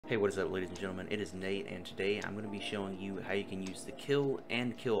Hey, what is up, ladies and gentlemen? It is Nate, and today I'm going to be showing you how you can use the kill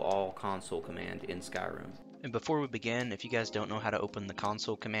and kill all console command in Skyrim. And before we begin, if you guys don't know how to open the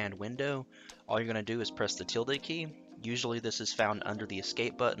console command window, all you're going to do is press the tilde key. Usually this is found under the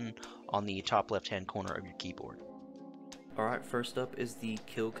escape button on the top left hand corner of your keyboard. Alright, first up is the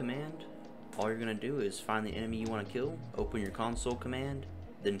kill command. All you're going to do is find the enemy you want to kill, open your console command,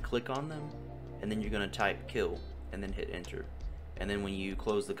 then click on them, and then you're going to type kill, and then hit enter. And then when you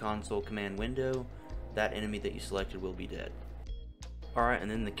close the console command window, that enemy that you selected will be dead. Alright, and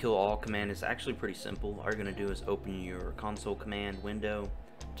then the kill all command is actually pretty simple. All you're going to do is open your console command window,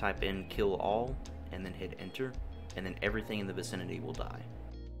 type in kill all, and then hit enter, and then everything in the vicinity will die.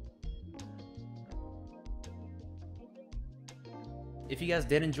 If you guys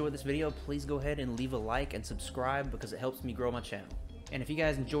did enjoy this video, please go ahead and leave a like and subscribe because it helps me grow my channel. And if you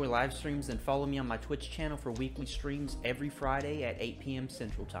guys enjoy live streams, then follow me on my Twitch channel for weekly streams every Friday at 8 p.m.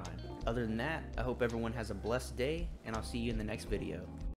 Central Time. Other than that, I hope everyone has a blessed day, and I'll see you in the next video.